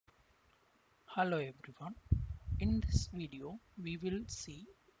Hello everyone. In this video we will see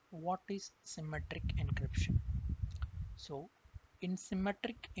what is symmetric encryption. So in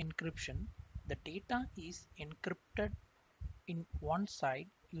symmetric encryption the data is encrypted in one side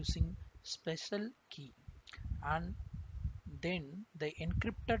using special key, and then the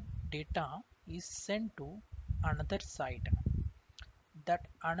encrypted data is sent to another side. That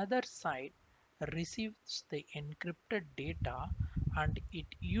another side receives the encrypted data and it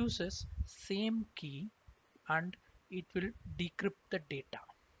uses same key and it will decrypt the data.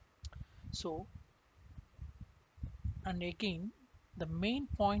 So, and again, the main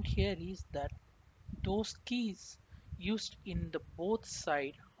point here is that those keys used in the both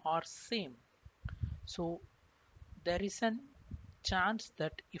side are same. So there is a chance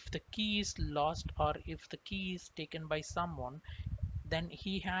that if the key is lost or if the key is taken by someone, then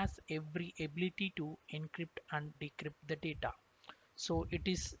he has every ability to encrypt and decrypt the data. So it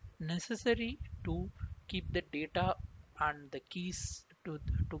is necessary to keep the data and the keys to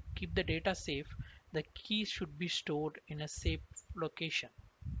keep the data safe. The keys should be stored in a safe location.